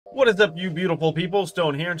What is up, you beautiful people?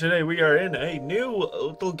 Stone here, and today we are in a new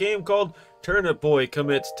little game called Turnip Boy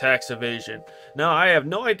Commits Tax Evasion. Now, I have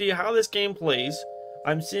no idea how this game plays.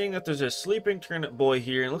 I'm seeing that there's a sleeping turnip boy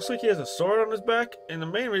here, and it looks like he has a sword on his back. And the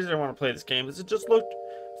main reason I want to play this game is it just looked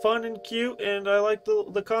fun and cute, and I like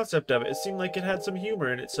the concept of it. It seemed like it had some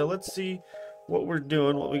humor in it, so let's see what we're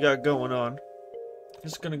doing, what we got going on.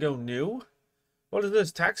 Just gonna go new. What is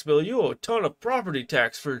this tax bill? You owe a ton of property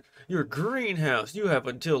tax for your greenhouse. You have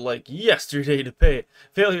until like yesterday to pay it.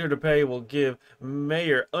 Failure to pay will give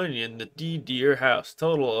Mayor Onion the deed to your house.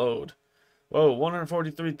 Total owed. Whoa,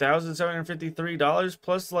 $143,753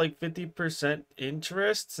 plus like 50%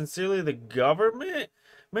 interest. Sincerely, the government?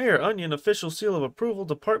 Mayor Onion, official seal of approval,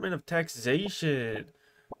 Department of Taxation.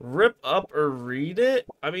 Rip up or read it?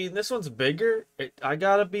 I mean, this one's bigger. I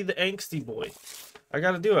gotta be the angsty boy. I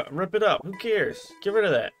gotta do it. Rip it up. Who cares? Get rid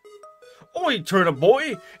of that. Oi, Turnip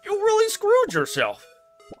Boy! You really screwed yourself!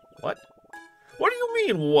 What? What do you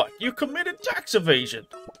mean, what? You committed tax evasion!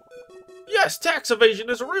 Yes, tax evasion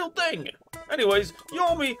is a real thing! Anyways, you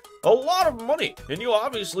owe me a lot of money, and you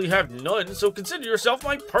obviously have none, so consider yourself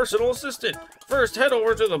my personal assistant. First, head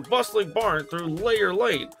over to the bustling barn through Layer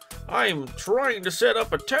Lane. I am trying to set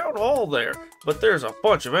up a town hall there, but there's a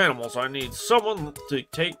bunch of animals I need someone to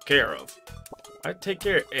take care of. I take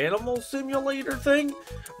care of animal simulator thing?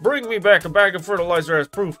 Bring me back a bag of fertilizer as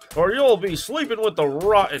proof, or you'll be sleeping with the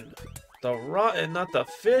rotten. The rotten, not the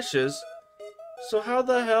fishes. So how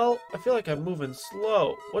the hell? I feel like I'm moving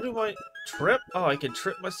slow. What do I trip? Oh, I can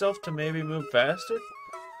trip myself to maybe move faster?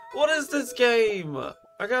 What is this game?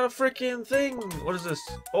 I got a freaking thing. What is this?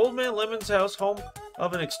 Old Man Lemon's house, home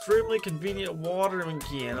of an extremely convenient watering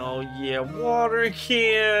can. Oh yeah, watering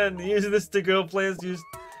can. Use this to grow plants used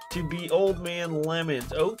to be Old Man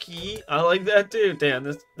Lemons. Okay, I like that too. Damn,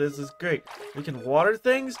 this is great. We can water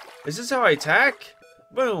things? Is this how I attack?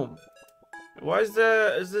 Boom. Why is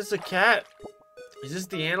that? Is this a cat? Is this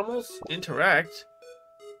the animals? Interact.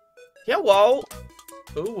 Hello.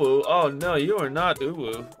 Ooh, oh no, you are not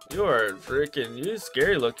ooh. You are you're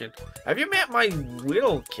scary looking. Have you met my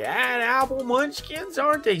little cat apple munchkins?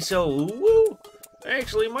 Aren't they so ooh?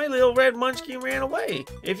 Actually, my little red munchkin ran away.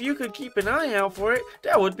 If you could keep an eye out for it,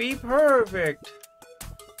 that would be perfect.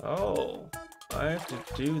 Oh, I have to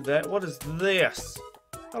do that. What is this?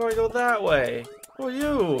 How do I go that way? Who are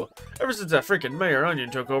you? Ever since that freaking Mayor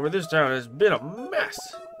Onion took over, this town has been a mess.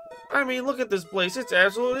 I mean, look at this place. It's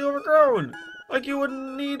absolutely overgrown. Like you would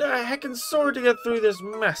need a heckin' sword to get through this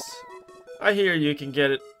mess. I hear you can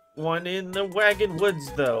get it one in the Wagon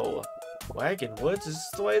Woods, though. Wagon Woods? Is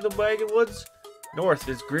this the way, the Wagon Woods? North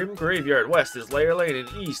is Grim Graveyard, west is Layer Lane,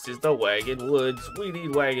 and east is the Wagon Woods. We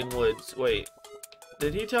need Wagon Woods. Wait,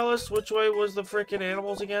 did he tell us which way was the frickin'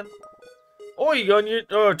 animals again? Oi, Onion,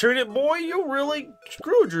 Turnip Boy, you really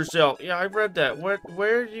screwed yourself. Yeah, I've read that.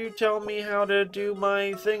 Where do you tell me how to do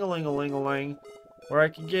my thing-a-ling-a-ling-a-ling? Where I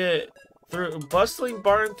can get through Bustling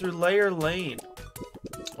Barn through Layer Lane.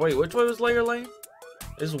 Wait, which way was Layer Lane?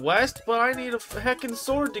 Is west, but I need a heckin'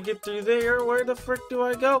 sword to get through there. Where the frick do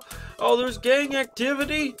I go? Oh, there's gang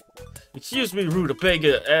activity? Excuse me,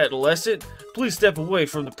 rutabaga adolescent. Please step away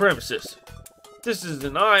from the premises. This is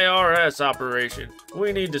an IRS operation.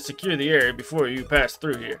 We need to secure the area before you pass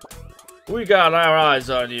through here. We got our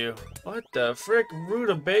eyes on you. What the frick,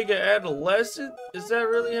 rutabaga adolescent? Is that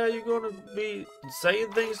really how you're gonna be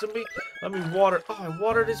saying things to me? Let me water. Oh, I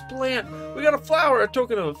watered his plant. We got a flower, a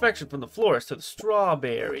token of affection from the florist to the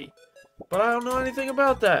strawberry. But I don't know anything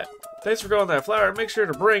about that. Thanks for growing that flower. Make sure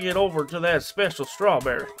to bring it over to that special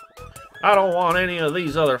strawberry. I don't want any of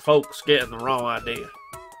these other folks getting the wrong idea.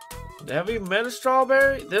 Have you met a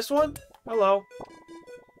strawberry? This one? Hello.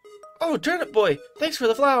 Oh, Turnip Boy, thanks for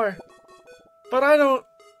the flower. But I don't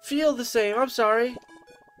feel the same. I'm sorry.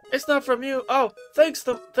 It's not from you. Oh, thank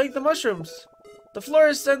the mushrooms. The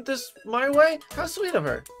florist sent this my way? How sweet of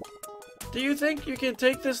her. Do you think you can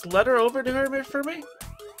take this letter over to her for me?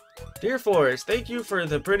 Dear florist, thank you for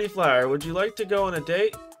the pretty flower. Would you like to go on a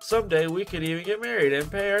date? Someday we could even get married and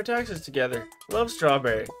pay our taxes together. Love,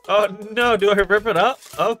 Strawberry. Oh no, do I rip it up?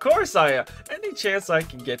 Of course I am. Any chance I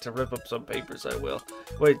can get to rip up some papers, I will.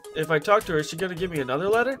 Wait, if I talk to her, is she gonna give me another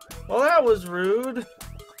letter? Well, that was rude.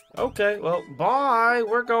 Okay, well, bye.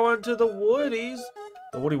 We're going to the woodies.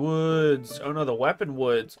 The woody woods. Oh no, the weapon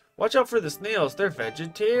woods. Watch out for the snails. They're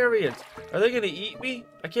vegetarians. Are they gonna eat me?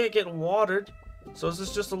 I can't get watered. So is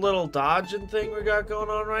this just a little dodging thing we got going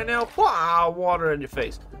on right now? Wow, water in your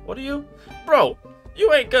face. What are you? Bro,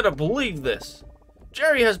 you ain't gonna believe this.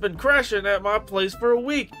 Jerry has been crashing at my place for a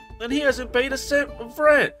week, and he hasn't paid a cent of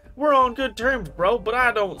rent. We're on good terms, bro, but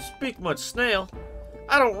I don't speak much snail.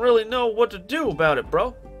 I don't really know what to do about it,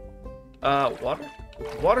 bro. Water?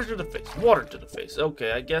 Water to the face. Water to the face.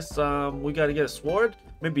 Okay, I guess, we gotta get a sword.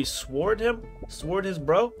 Maybe sword him? Sword his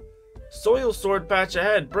bro? Soil sword patch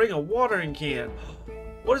ahead. Bring a watering can.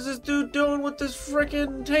 What is this dude doing with this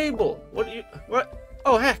freaking table? What?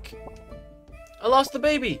 Oh, heck. I lost the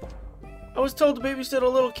baby. I was told to babysit a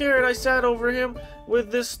little carrot. I sat over him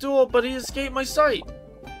with this stool, but he escaped my sight.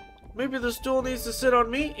 Maybe the stool needs to sit on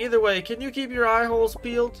me? Either way, can you keep your eye holes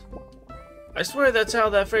peeled? I swear that's how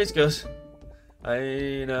that phrase goes.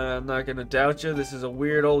 I'm not gonna doubt you. This is a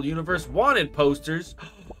weird old universe. Wanted posters.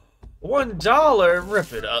 $1.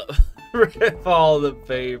 Rip it up. Rip all the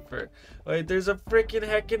paper. Wait, there's a freaking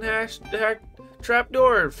hack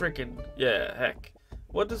trapdoor. Freaking, yeah, heck.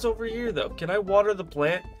 What is over here, though? Can I water the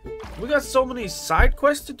plant? We got so many side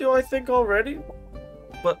quests to do, I think, already.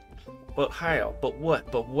 But how? But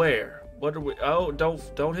what? But where? What are we? Oh,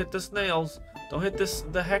 don't hit the snails. Don't hit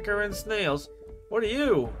the hecker and snails. What are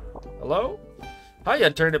you? Hello?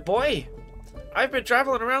 Hiya, Turnip boy. I've been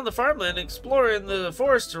traveling around the farmland, exploring the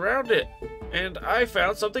forests around it, and I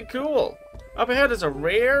found something cool. Up ahead is a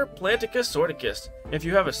rare Planticus sorticus. If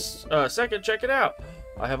you have a second, check it out.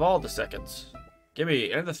 I have all the seconds.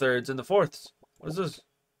 Gimme, and the thirds, and the fourths. What is this?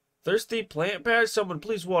 Thirsty plant patch? Someone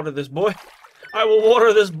please water this boy. I will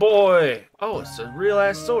water this boy. Oh, it's a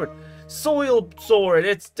real-ass sword. Soil sword.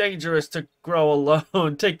 It's dangerous to grow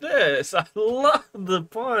alone. Take this. I love the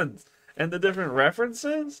puns and the different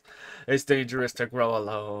references. It's dangerous to grow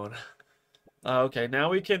alone. Okay,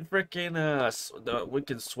 now we can freaking, we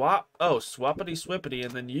can swap. Oh, swappity swippity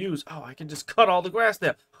and then use. Oh, I can just cut all the grass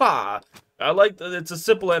now. Ha! I like that it's a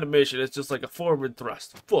simple animation. It's just like a forward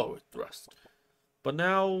thrust. Forward thrust. But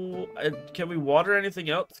now, can we water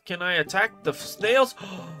anything else? Can I attack the snails?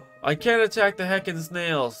 I can't attack the heckin'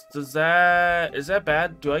 snails. Is that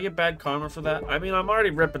bad? Do I get bad karma for that? I mean, I'm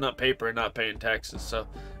already ripping up paper and not paying taxes, so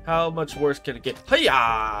how much worse can it get?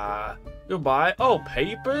 Hiya! Goodbye. Oh,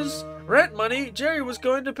 papers? Rent money? Jerry was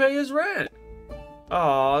going to pay his rent.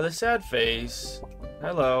 Aw, the sad face.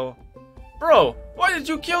 Hello. Bro, why did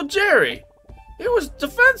you kill Jerry? He was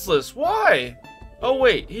defenseless. Why? Oh,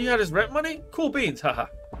 wait, he had his rent money? Cool beans, haha.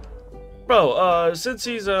 Bro, since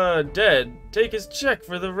he's, dead, take his check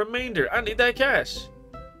for the remainder. I need that cash.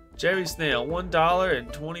 Jerry Snail,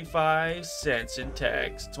 $1.25 in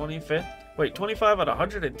tax. 25th? Wait, 25 out of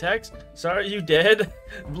 100 in tax? Sorry, you dead?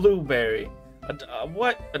 Blueberry.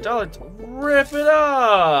 What? $1? Rip it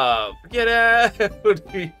up! Get out of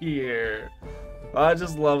here. I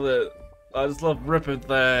just love it. I just love ripping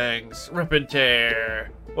things. Rip and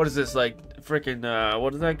tear. What is this, like, freaking,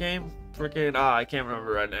 what is that game? Freaking, I can't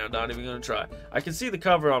remember right now. Not even gonna try. I can see the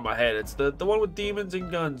cover on my head. It's the one with demons and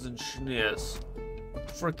guns and yes.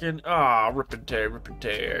 Freaking, rip and tear, rip and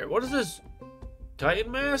tear. What is this? Titan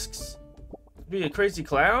masks? Be a crazy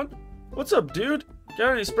clown? What's up, dude?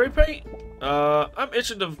 Got any spray paint? I'm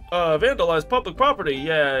itching to, vandalize public property.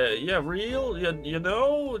 Yeah, real? You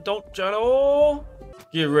know? Don't you know?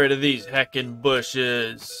 Get rid of these heckin'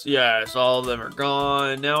 bushes. Yes, all of them are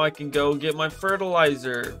gone. Now I can go get my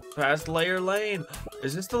fertilizer. Past Layer Lane.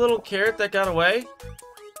 Is this the little carrot that got away?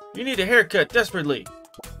 You need a haircut desperately.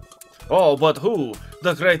 Oh, but who?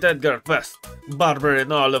 The great Edgar Best. Barber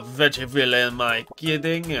in all of Veggieville, am I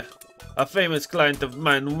kidding? A famous client of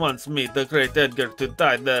mine wants me, the great Edgar, to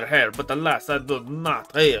dye their hair, but alas, I do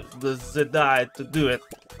not have the dye to do it.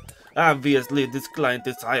 Obviously, this client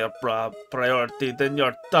is higher priority than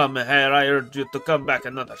your dumb hair. I urge you to come back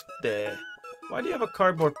another day. Why do you have a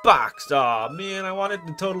cardboard box? Aw, man, I wanted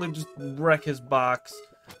to totally just wreck his box.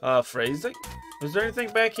 Phrasing? Is there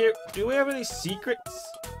anything back here? Do we have any secrets?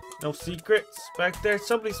 No secrets back there?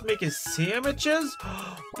 Somebody's making sandwiches?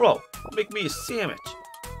 Bro, make me a sandwich.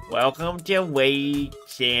 Welcome to Wade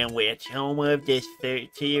Sandwich, home of this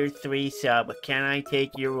tier 3 sub. Can I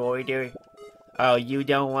take your order? Oh, you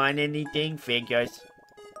don't want anything? Figures.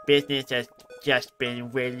 Business has just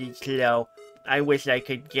been really slow. I wish I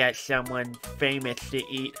could get someone famous to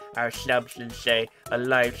eat our subs and say a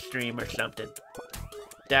live stream or something.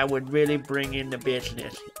 That would really bring in the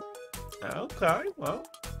business. Okay, well,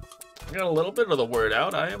 I got a little bit of the word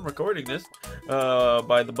out. I am recording this,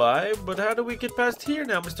 by the by, but how do we get past here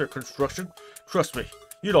now, Mr. Construction? Trust me,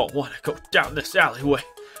 you don't want to go down this alleyway.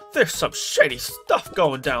 There's some shady stuff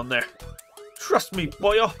going down there. Trust me,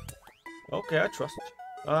 boyo. Okay, I trust.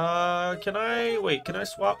 Can I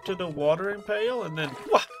swap to the watering pail and then,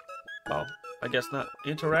 what? Oh, I guess not.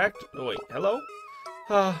 Interact? Oh, wait, hello?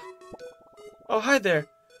 Oh, hi there.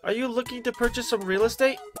 Are you looking to purchase some real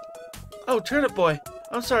estate? Oh, Turnip Boy.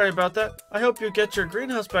 I'm sorry about that. I hope you get your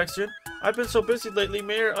greenhouse back soon. I've been so busy lately,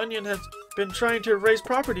 Mayor Onion has been trying to raise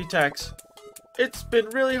property tax. It's been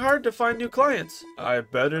really hard to find new clients. I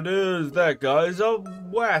bet it is. That guy's a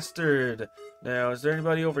bastard. Now, is there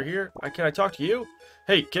anybody over here? Can I talk to you?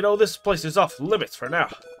 Hey, kiddo, this place is off limits for now.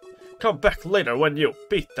 Come back later when you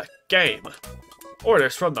beat the game.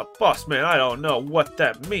 Orders from the boss, man. I don't know what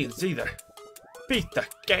that means either. Beat the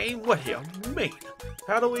game? What do you mean?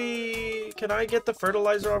 How do we... Can I get the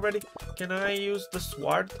fertilizer already? Can I use the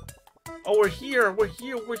sword? Oh, we're here. We're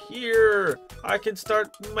here. We're here. I can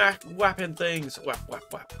start whapping things. Whap.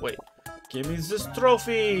 Wait. Give me this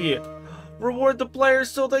trophy. Reward the players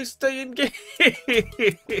so they stay engaged.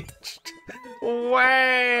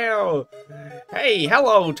 Wow. Hey,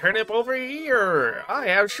 hello, Turnip over here. I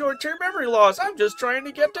have short-term memory loss. I'm just trying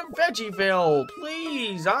to get to Vegieville.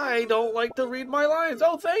 Please, I don't like to read my lines.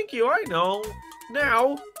 Oh, thank you. I know.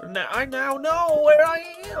 I now know where I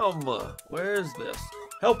am. Where is this?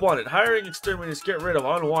 Help wanted. Hiring exterminators. Get rid of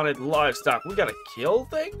unwanted livestock. We gotta kill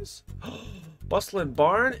things? Bustling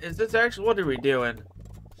barn? Is this actually... What are we doing?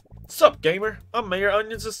 Sup, gamer? I'm Mayor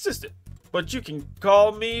Onion's assistant. But you can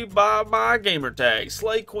call me by my gamer tag,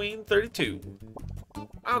 SlayQueen32.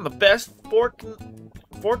 I'm the best fork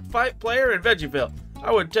fight player in Vegieville.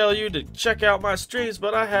 I would tell you to check out my streams,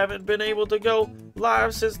 but I haven't been able to go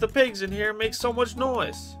live since the pigs in here make so much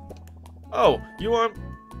noise. Oh, you want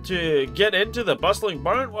to get into the bustling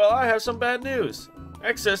barn? Well, I have some bad news.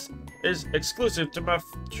 Access is exclusive to my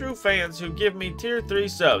true fans who give me tier 3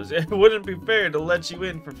 subs. It wouldn't be fair to let you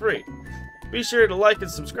in for free. Be sure to like and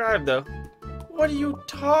subscribe though. What are you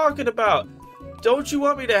talking about? Don't you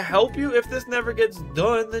want me to help you? If this never gets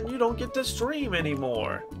done, then you don't get to stream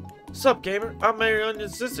anymore. Sup, gamer? I'm Mayor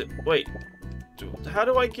Onion's assistant. Wait, how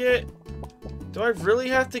do I get... Do I really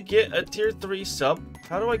have to get a tier 3 sub?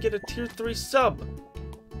 How do I get a tier 3 sub?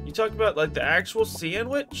 You talking about like the actual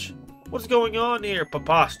sandwich? What's going on here?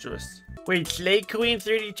 Preposterous. Wait,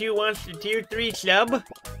 SlayQueen32 wants the tier 3 sub?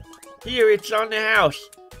 Here, it's on the house.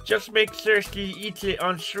 Just make sure she eats it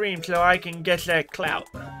on stream so I can get that clout.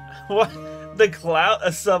 What? The clout?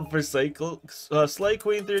 A sub for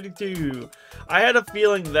SlayQueen32. I had a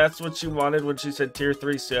feeling that's what she wanted when she said tier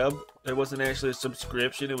 3 sub. It wasn't actually a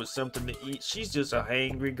subscription, it was something to eat. She's just a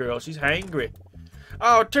hangry girl. She's hangry.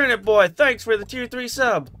 Oh, Turnip Boy, thanks for the tier 3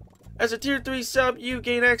 sub. As a tier 3 sub, you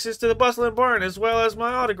gain access to the bustling barn as well as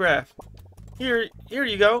my autograph. Here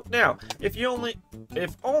you go. Now, if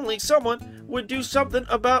only someone would do something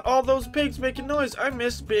about all those pigs making noise. I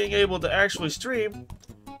miss being able to actually stream.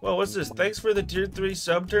 Well, what's this? Thanks for the tier 3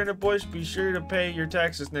 sub, Turnip Boys. Be sure to pay your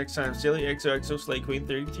taxes next time, silly. XOXO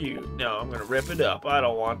SlayQueen32. No, I'm gonna rip it up. I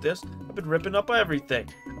don't want this. I've been ripping up everything.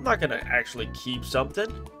 I'm not gonna actually keep something.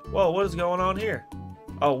 Whoa, what is going on here?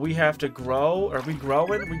 Oh, we have to grow? Are we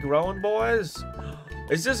growing? We growing, boys?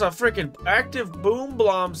 Is this a freaking active boom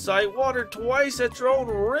blom site? Water twice at your own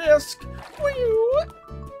risk.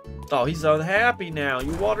 Oh, he's unhappy now.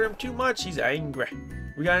 You water him too much, he's angry.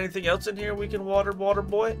 We got anything else in here we can water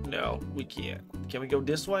boy? No, we can't. Can we go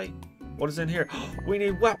this way? What is in here? We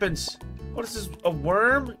need weapons. What is this? A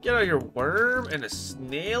worm? Get out of here, worm. And a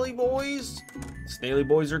snaily boys? Snaily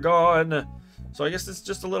boys are gone. So I guess it's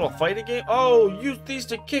just a little fighting game. Oh, use these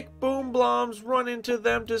to kick boom bloms. Run into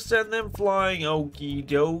them to send them flying. Okie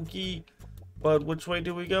dokie. But which way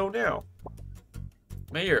do we go now?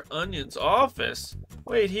 Mayor Onion's office?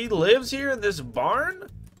 Wait, he lives here in this barn?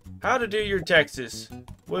 How to do your taxes.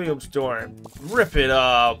 William Storm. Rip it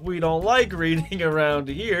up. We don't like reading around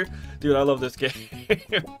here. Dude, I love this game.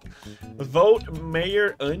 Vote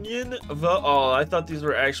Mayor Onion. Oh, I thought these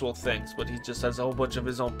were actual things, but he just has a whole bunch of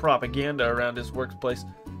his own propaganda around his workplace.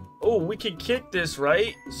 Oh, we can kick this,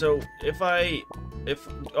 right? So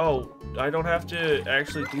oh, I don't have to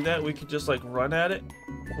actually do that. We could just like run at it.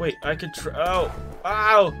 Wait, I could ow.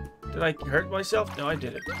 Did I hurt myself? No, I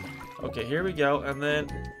didn't. Okay, here we go. And then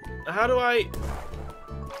how do I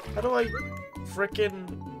frickin',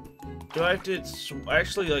 do I have to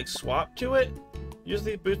actually like swap to it? Use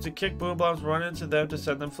these boots to kick boom bombs, run into them to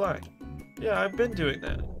send them flying. Yeah, I've been doing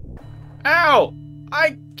that. Ow!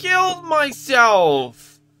 I killed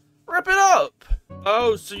myself! Rip it up!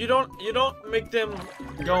 Oh, so you don't make them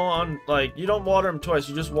go on, like, you don't water them twice,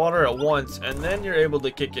 you just water it once, and then you're able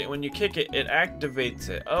to kick it. When you kick it, it activates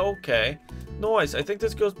it. Okay. Nice. I think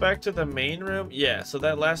this goes back to the main room. Yeah, so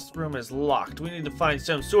that last room is locked. We need to find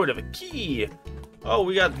some sort of a key. Oh,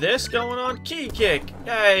 we got this going on? Key kick.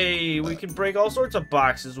 Yay! We can break all sorts of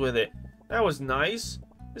boxes with it. That was nice.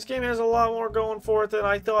 This game has a lot more going for it than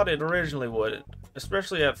I thought it originally would.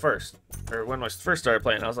 Especially at first. Or when I first started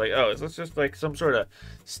playing, I was like, oh, is this just like some sort of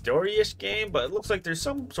story-ish game? But it looks like there's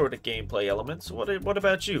some sort of gameplay elements. What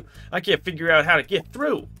about you? I can't figure out how to get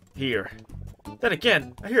through here. Then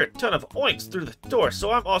again, I hear a ton of oinks through the door,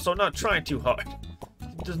 so I'm also not trying too hard.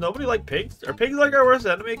 Does nobody like pigs? Are pigs like our worst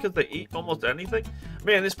enemy because they eat almost anything?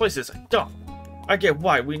 Man, this place is dumb. I get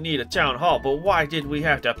why we need a town hall, but why did we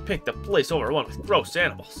have to pick the place over one with gross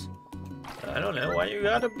animals? I don't know why you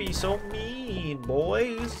gotta be so mean,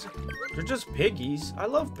 boys. They're just piggies. I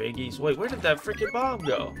love piggies. Wait, where did that freaking bomb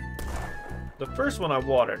go? The first one I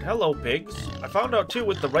watered. Hello, pigs. I found out too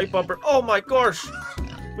with the right bumper. Oh my gosh!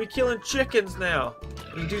 We killing chickens now.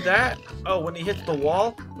 Can you do that? Oh, when he hits the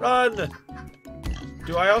wall? Run!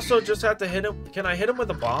 Do I also just have to hit him? Can I hit him with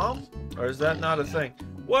a bomb? Or is that not a thing?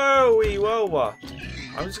 Whoa-wee, whoa.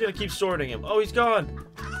 I'm just gonna keep sorting him. Oh, he's gone.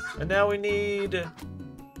 And now we need...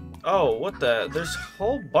 Oh, what the? There's a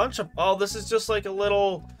whole bunch of... Oh, this is just like a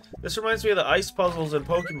little... This reminds me of the ice puzzles in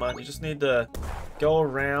Pokemon. You just need to go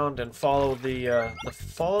around and follow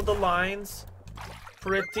the lines.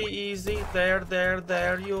 Pretty easy.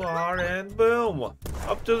 There you are. And boom.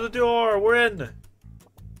 Up to the door. We're in.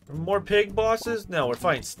 More pig bosses? No, we're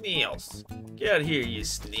fighting snails. Get out of here, you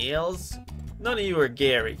snails. None of you are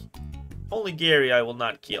Gary. Only Gary I will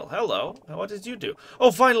not kill. Hello. What did you do?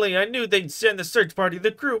 Oh, finally, I knew they'd send the search party.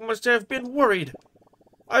 The crew must have been worried.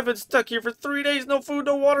 I've been stuck here for 3 days. No food,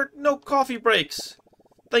 no water, no coffee breaks.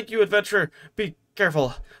 Thank you, adventurer. Be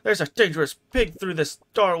careful. There's a dangerous pig through this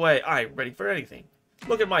doorway. I'm ready for anything.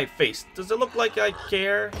 Look at my face. Does it look like I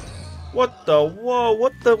care? What the? Whoa,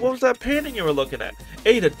 what was that painting you were looking at?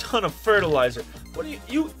 Ate a ton of fertilizer. What do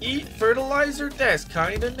you eat fertilizer? That's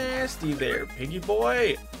kind of nasty there, piggy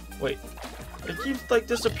boy. Wait, it keeps like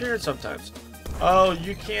disappearing sometimes. Oh,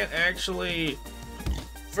 you can't actually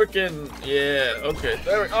freaking, yeah, okay.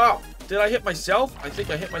 There we, oh, did I hit myself? I think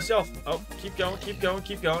I hit myself. Oh, keep going.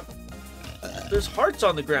 There's hearts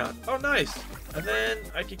on the ground. Oh, nice. And then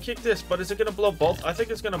I can kick this, but is it gonna blow both? I think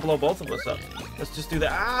it's gonna blow both of us up. Let's just do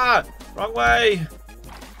that. Ah, wrong way.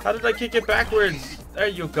 How did I kick it backwards? There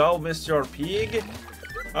you go, Mr. Pig.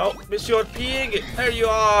 Oh, Mr. Pig, there you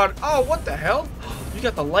are. Oh, what the hell? You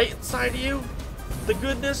got the light inside of you? The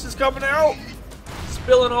goodness is coming out.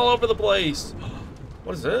 Spilling all over the place.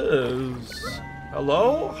 What is this?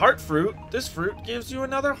 Hello? Heart fruit. This fruit gives you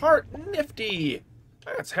another heart. Nifty.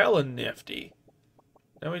 That's hella nifty.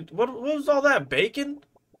 I mean, what was all that? Bacon?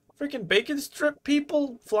 Freaking bacon strip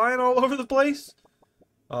people flying all over the place?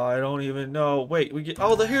 I don't even know. Wait, we get...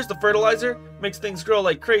 Oh, here's the fertilizer. Makes things grow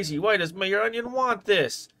like crazy. Why does Mayor Onion want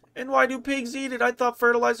this? And why do pigs eat it? I thought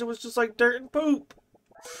fertilizer was just like dirt and poop.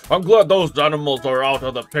 I'm glad those animals are out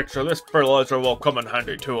of the picture. This fertilizer will come in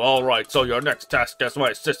handy too. Alright, so your next task as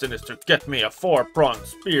my assistant is to get me a 4-pronged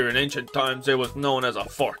spear. In ancient times, it was known as a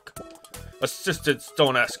fork. Assistants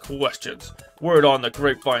don't ask questions. Word on the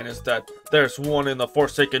grapevine is that there's one in the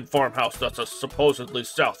Forsaken farmhouse that's supposedly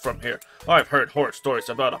south from here. I've heard horror stories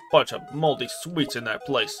about a bunch of moldy sweets in that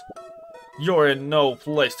place. You're in no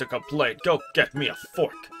place to complain. Go get me a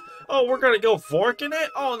fork. Oh, we're gonna go forking it?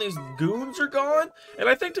 Oh, and these goons are gone? And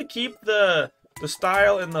I think to keep the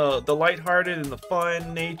style and the lighthearted and the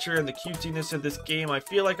fun nature and the cutesiness of this game, I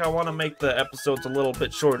feel like I want to make the episodes a little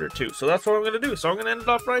bit shorter too. So that's what I'm going to do. So I'm going to end it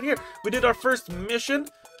off right here. We did our first mission.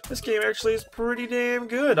 This game actually is pretty damn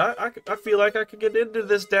good. I feel like I could get into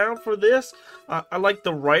this down for this. I like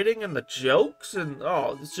the writing and the jokes, and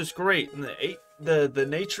oh, it's just great. And the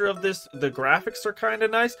nature of this, the graphics are kind of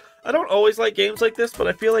nice. I don't always like games like this, but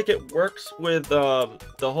I feel like it works with the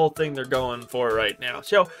whole thing they're going for right now.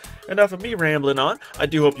 So, enough of me rambling on. I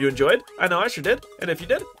do hope you enjoyed. I know I sure did. And if you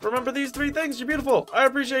did, remember these 3 things. You're beautiful. I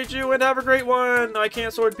appreciate you, and have a great one. I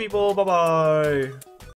can't sword people. Bye-bye.